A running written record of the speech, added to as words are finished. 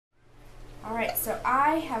Alright, so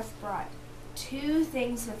I have brought two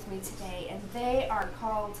things with me today, and they are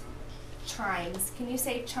called chimes. Can you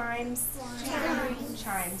say chimes? Chimes.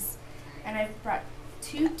 Chimes. And I've brought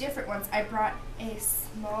two different ones. I brought a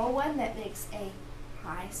small one that makes a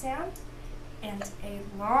high sound, and a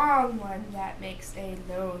long one that makes a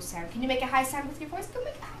low sound. Can you make a high sound with your voice? Go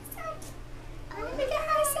make a high sound. Can you make a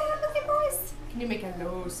high sound with your voice? Can you make a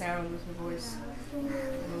low sound with your voice?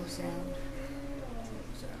 Low sound.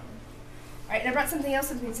 Alright, and I brought something else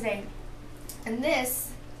with me today. And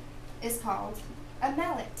this is called a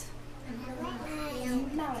mallet.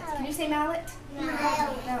 Mallet. Can you say mallet?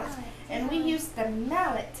 Mallet. And we use the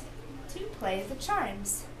mallet to play the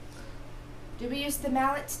chimes. Do we use the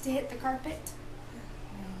mallet to hit the carpet?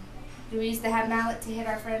 No. Do we use the mallet to hit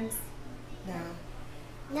our friends?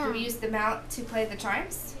 No. Do we use the mallet to play the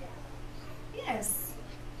chimes? Yes.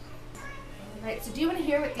 Alright, so do you want to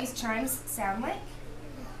hear what these chimes sound like?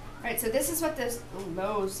 Alright, so this is what this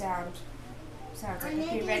low sound sounds like.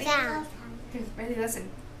 Okay, ready? Okay, ready, listen.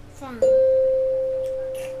 Sound.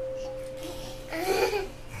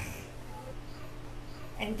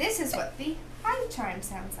 And this is what the high chime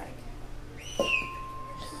sounds like.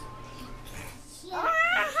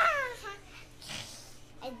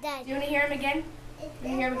 Do you want to hear him again? You want to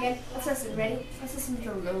hear him again? Let's listen. Ready? Let's listen to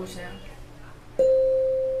the low sound.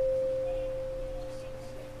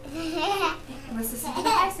 And let's listen to the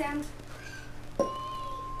high sound.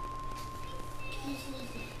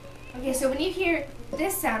 Okay, so when you hear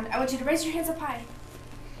this sound, I want you to raise your hands up high.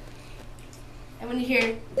 And when you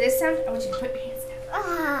hear this sound, I want you to put your hands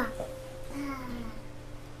down.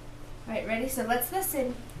 Alright, ready? So let's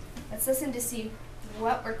listen. Let's listen to see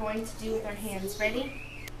what we're going to do with our hands. Ready?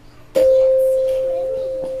 So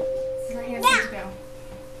our hands need to go.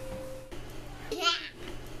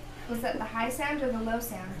 Was that the high sound or the low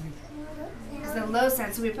sound? It was the low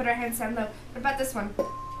sound, so we put our hands down low. What about this one?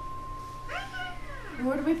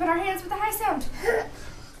 Where do we put our hands with the high sound?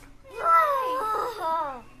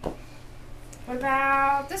 What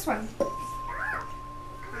about this one?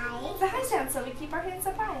 The high sound, so we keep our hands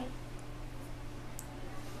up high.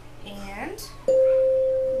 And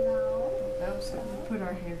low sound, we put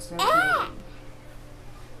our hands down low.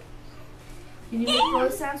 Can you make low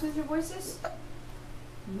sounds with your voices?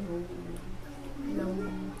 No.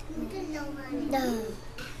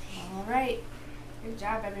 All right. Good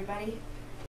job, everybody.